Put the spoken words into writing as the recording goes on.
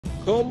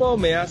¿Cómo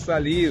me ha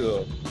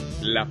salido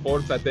la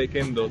Forza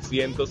Tekken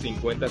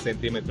 250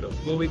 centímetros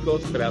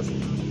cúbicos tras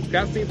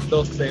casi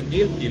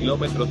 12.000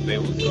 kilómetros de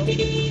uso?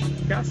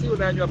 Casi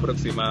un año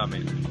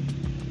aproximadamente.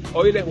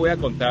 Hoy les voy a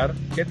contar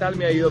qué tal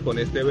me ha ido con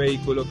este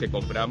vehículo que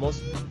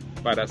compramos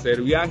para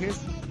hacer viajes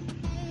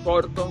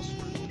cortos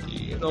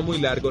y no muy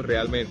largos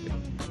realmente.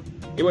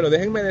 Y bueno,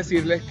 déjenme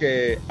decirles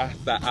que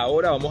hasta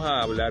ahora vamos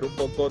a hablar un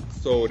poco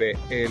sobre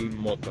el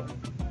motor.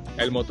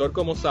 El motor,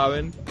 como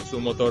saben, es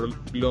un motor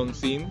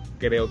Lonsin,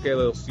 creo que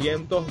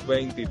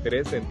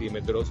 223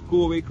 centímetros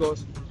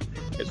cúbicos.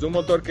 Es un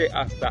motor que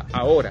hasta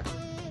ahora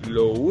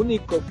lo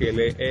único que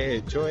le he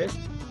hecho es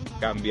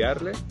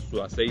cambiarle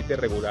su aceite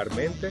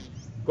regularmente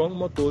con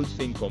Motul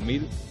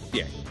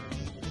 5100.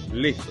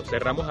 Listo,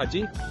 cerramos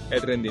allí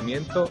el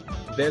rendimiento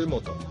del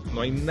motor.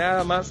 No hay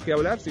nada más que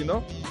hablar,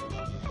 sino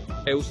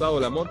he usado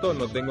la moto,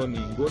 no tengo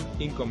ningún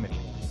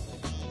inconveniente.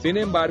 Sin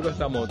embargo,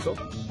 esta moto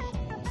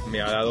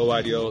me ha dado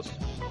varios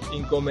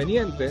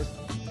inconvenientes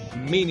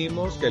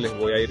mínimos que les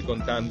voy a ir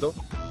contando.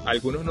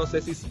 Algunos no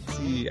sé si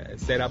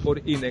será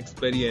por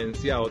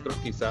inexperiencia, otros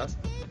quizás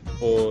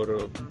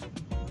por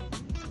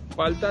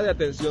falta de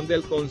atención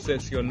del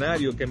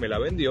concesionario que me la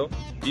vendió,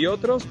 y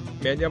otros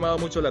me han llamado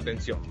mucho la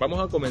atención. Vamos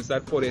a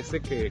comenzar por ese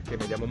que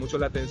me llamó mucho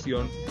la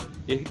atención,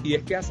 y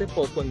es que hace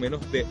poco, en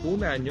menos de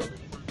un año,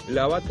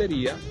 la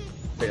batería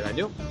se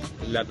dañó.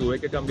 La tuve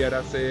que cambiar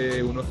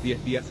hace unos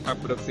 10 días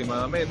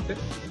aproximadamente.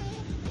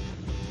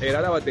 Era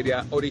la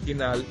batería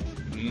original,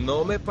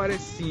 no me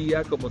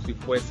parecía como si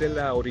fuese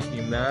la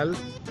original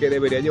que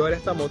debería llevar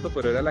esta moto,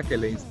 pero era la que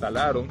le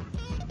instalaron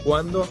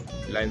cuando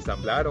la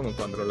ensamblaron o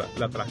cuando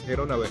la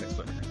trajeron a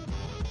Venezuela.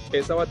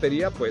 Esa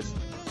batería pues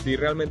sí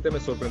realmente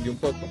me sorprendió un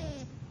poco,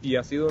 y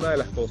ha sido una de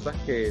las cosas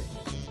que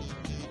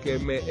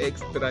me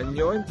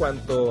extrañó en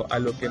cuanto a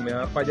lo que me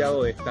ha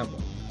fallado de esta moto.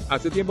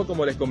 Hace tiempo,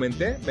 como les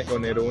comenté, me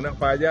generó una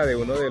falla de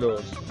uno de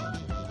los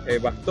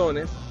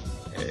bastones.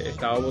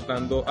 Estaba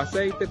botando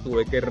aceite,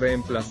 tuve que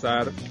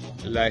reemplazar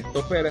la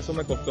estopera, eso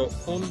me costó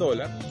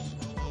 $1.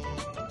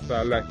 O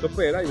sea, la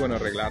estopera, y bueno,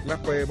 arreglarla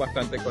fue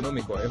bastante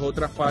económico. Es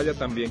otra falla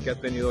también que ha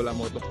tenido la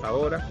moto hasta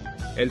ahora.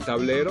 El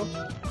tablero,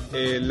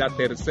 la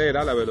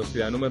tercera, la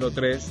velocidad número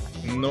 3,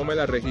 no me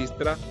la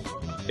registra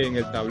en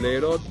el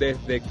tablero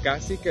desde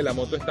casi que la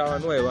moto estaba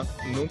nueva.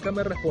 Nunca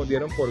me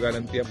respondieron por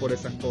garantía por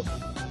esas cosas.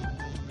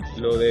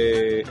 Lo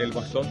del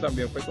bastón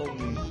también fue con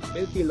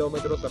 1.000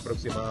 kilómetros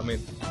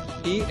aproximadamente.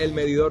 Y el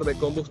medidor de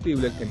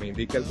combustible, el que me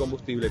indica el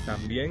combustible,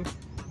 también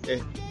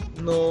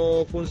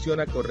no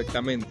funciona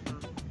correctamente,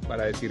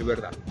 para decir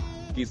verdad.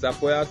 Quizá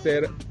pueda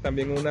ser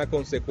también una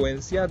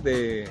consecuencia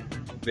del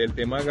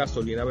tema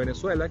gasolina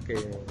Venezuela, que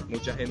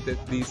mucha gente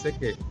dice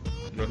que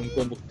no es un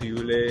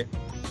combustible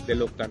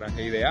del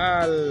octanaje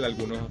ideal.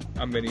 Algunos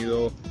han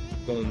venido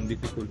con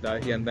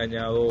dificultades y han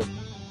dañado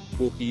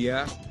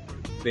bujías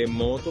de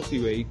motos y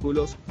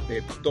vehículos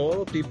de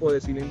todo tipo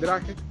de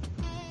cilindraje.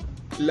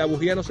 La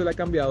bujía no se la ha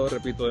cambiado,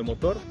 repito, de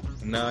motor,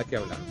 nada que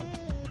hablar.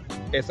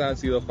 Esas han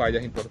sido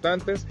fallas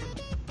importantes.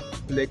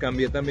 Le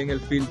cambié también el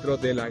filtro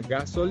de la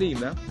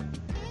gasolina,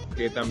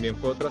 que también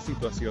fue otra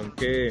situación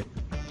que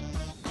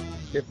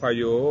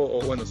falló,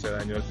 o bueno, se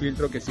dañó el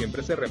filtro, que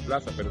siempre se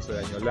reemplaza, pero se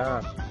dañó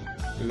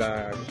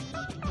la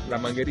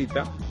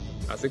manguerita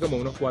hace como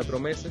unos 4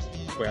 meses.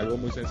 Fue algo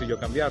muy sencillo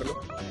cambiarlo.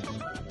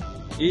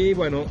 Y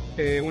bueno,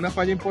 una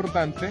falla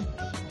importante,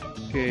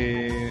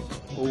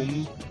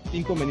 un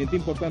inconveniente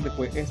importante,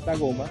 fue esta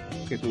goma,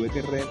 que tuve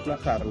que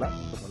reemplazarla,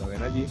 como la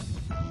ven allí,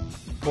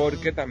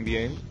 porque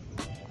también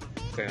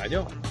se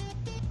dañó.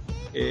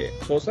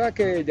 Cosa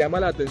que llama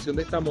la atención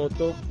de esta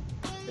moto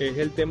es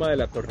el tema de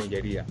la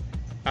tornillería.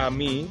 A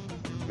mí,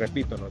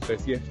 repito, no sé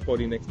si es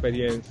por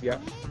inexperiencia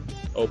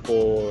o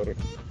por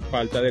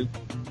falta del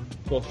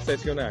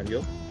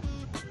concesionario,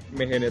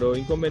 me generó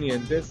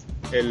inconvenientes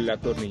en la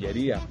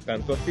tornillería,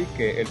 tanto así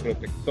que el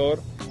protector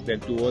del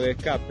tubo de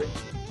escape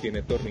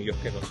tiene tornillos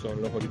que no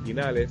son los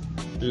originales.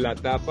 La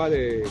tapa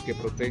que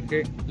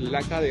protege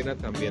la cadena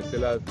también se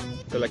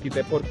la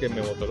quité porque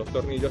me botó los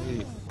tornillos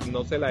y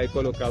no se la he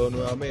colocado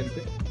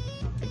nuevamente.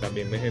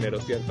 También me generó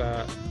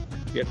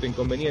cierto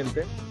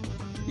inconveniente.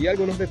 Y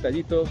algunos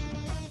detallitos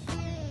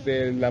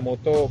de la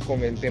moto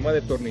con el tema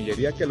de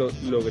tornillería que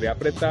logré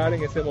apretar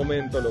en ese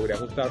momento, logré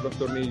ajustar los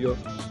tornillos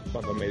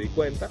cuando me di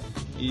cuenta,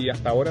 y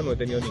hasta ahora no he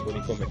tenido ningún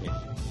inconveniente.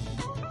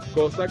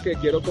 Cosa que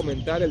quiero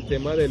comentar, el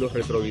tema de los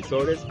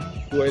retrovisores,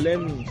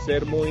 suelen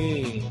ser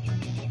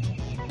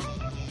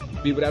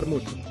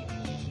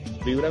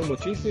vibran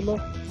muchísimo,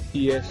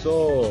 y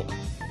eso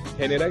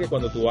genera que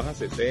cuando tú vas a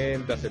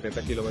 60,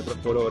 70 kilómetros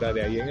por hora,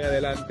 de ahí en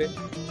adelante,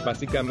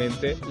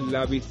 básicamente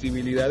la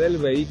visibilidad del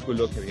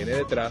vehículo que viene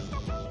detrás,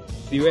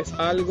 si ves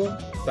algo,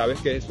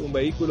 sabes que es un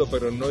vehículo,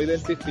 pero no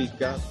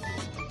identificas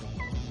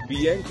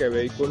bien qué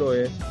vehículo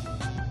es,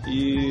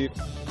 y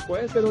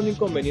puede ser un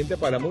inconveniente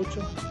para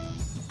muchos.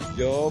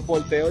 Yo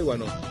volteo y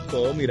bueno,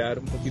 puedo mirar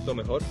un poquito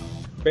mejor,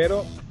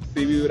 pero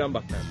sí vibran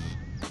bastante.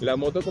 La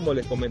moto, como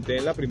les comenté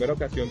en la primera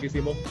ocasión que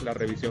hicimos la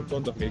revisión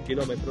con 2.000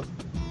 kilómetros,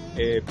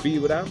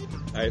 vibra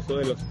a eso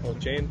de los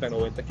 80,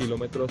 90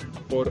 kilómetros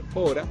por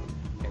hora,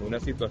 en una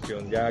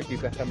situación ya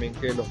quizás también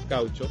que los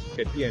cauchos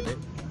que tiene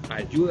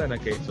ayudan a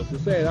que eso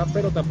suceda,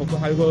 pero tampoco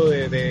es algo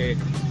que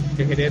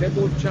genere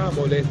mucha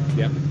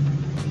molestia.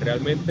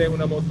 Realmente es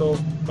una moto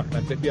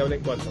bastante fiable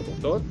en cuanto a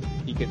motor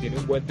y que tiene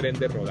un buen tren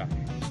de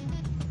rodaje.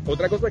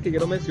 Otra cosa que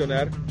quiero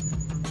mencionar,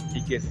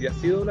 y que sí ha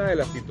sido una de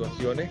las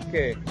situaciones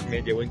que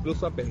me llevó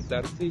incluso a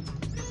pensar si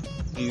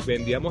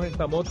vendíamos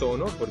esta moto o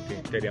no, porque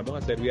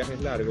queríamos hacer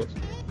viajes largos,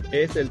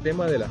 es el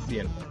tema del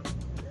asiento.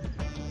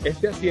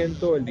 Este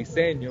asiento, el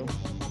diseño,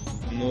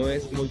 no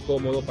es muy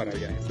cómodo para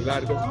viajes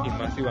largos y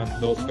más si van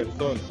dos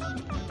personas.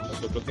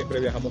 Nosotros siempre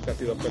viajamos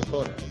casi dos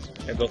personas.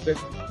 Entonces,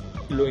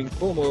 lo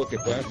incómodo que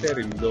puede ser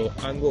y lo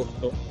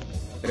angosto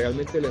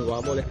realmente les va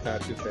a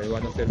molestar si ustedes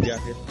van a hacer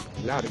viajes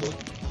largos.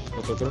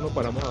 Nosotros nos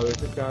paramos a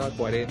veces cada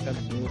 40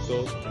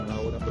 minutos, una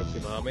hora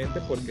aproximadamente,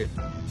 porque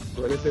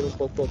suele ser un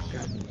poco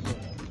cansado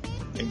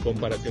en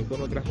comparación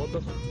con otras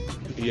motos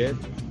y es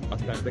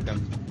bastante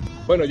cansado.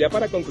 Bueno, ya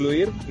para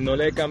concluir, no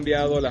le he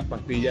cambiado las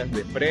pastillas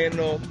de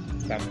freno,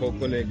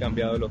 tampoco le he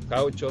cambiado los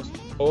cauchos.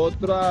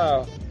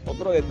 Otro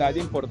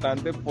detalle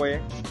importante fue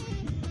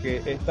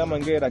que esta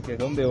manguera, que es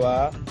donde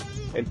va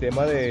el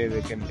tema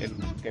de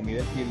que mide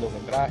el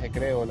kilometraje,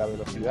 creo, la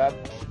velocidad,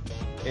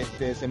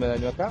 se me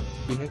dañó acá.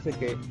 Fíjense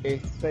que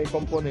este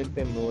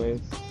componente no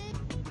es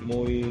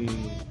muy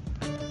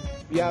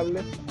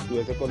fiable.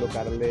 Tuve que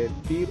colocarle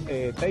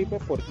tape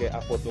porque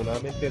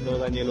afortunadamente no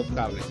dañé los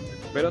cables,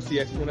 pero sí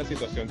es una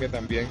situación que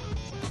también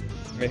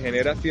me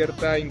genera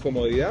cierta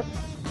incomodidad.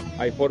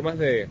 Hay formas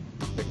de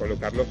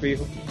colocarlo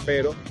fijo,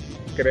 pero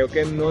creo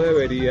que no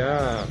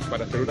debería,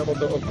 para hacer una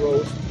moto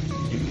off-road,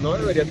 no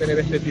debería tener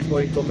este tipo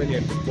de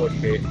inconvenientes,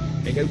 porque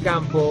en el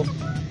campo,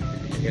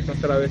 en esas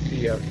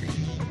travesías,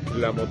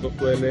 la moto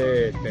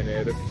suele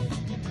tener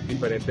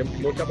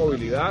mucha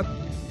movilidad,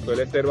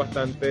 suele ser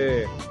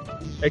bastante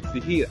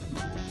exigida.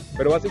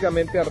 Pero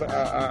básicamente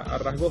a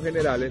rasgos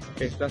generales,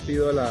 esta ha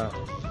sido la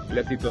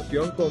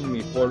situación con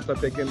mi Forza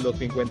Tekken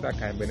 250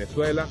 acá en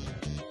Venezuela.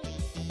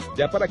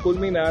 Ya para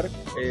culminar,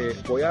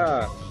 voy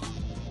a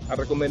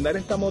recomendar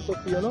esta moto,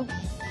 sí o no.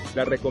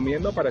 La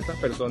recomiendo para esas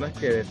personas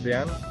que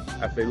desean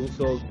hacer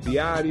uso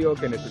diario,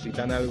 que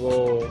necesitan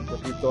algo un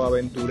poquito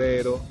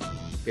aventurero,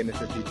 que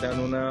necesitan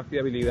una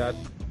fiabilidad,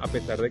 a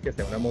pesar de que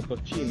sea una moto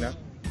china.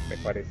 Me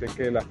parece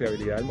que la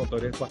fiabilidad del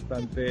motor es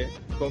bastante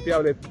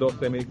confiable.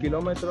 12.000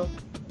 kilómetros,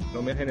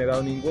 no me ha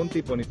generado ningún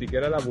tipo, ni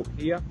siquiera la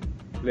bujía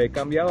le he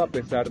cambiado, a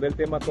pesar del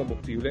tema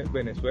combustible en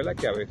Venezuela,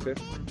 que a veces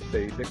se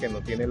dice que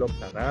no tiene el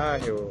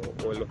octanaje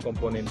o los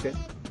componentes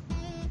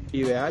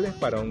ideales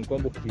para un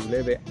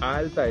combustible de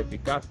alta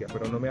eficacia,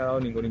 pero no me ha dado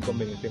ningún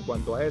inconveniente en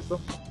cuanto a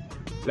eso.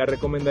 La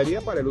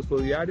recomendaría para el uso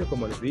diario,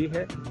 como les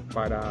dije,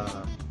 para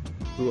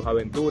sus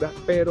aventuras,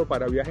 pero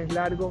para viajes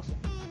largos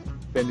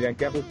tendrían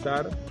que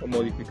ajustar o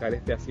modificar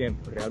este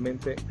asiento.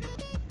 Realmente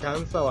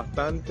cansa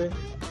bastante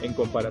en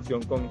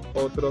comparación con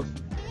otros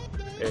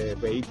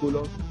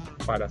vehículos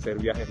para hacer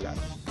viajes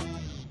largos.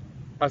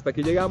 Hasta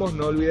aquí llegamos.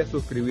 No olvides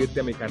suscribirte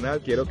a mi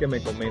canal. Quiero que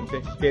me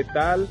comentes qué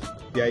tal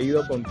te ha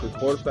ido con tu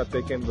Forza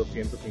Tekken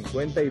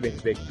 250 y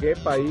desde qué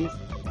país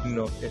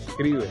nos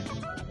escribes.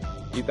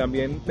 Y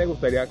también me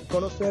gustaría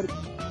conocer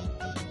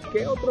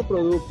qué otro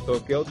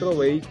producto, qué otro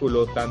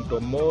vehículo, tanto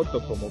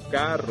moto como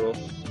carro,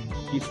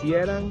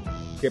 quisieran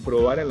que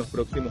probara en los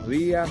próximos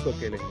días, o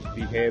que les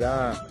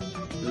dijera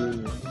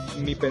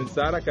mi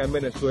pensar acá en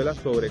Venezuela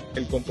sobre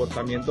el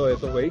comportamiento de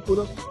esos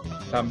vehículos.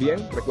 También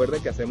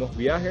recuerden que hacemos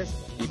viajes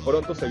y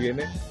pronto se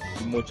vienen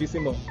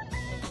muchísimos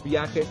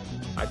viajes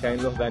acá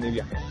en los Dani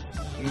Viajeros.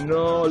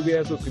 No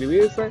olviden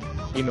suscribirse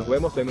y nos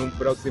vemos en un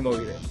próximo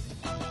video.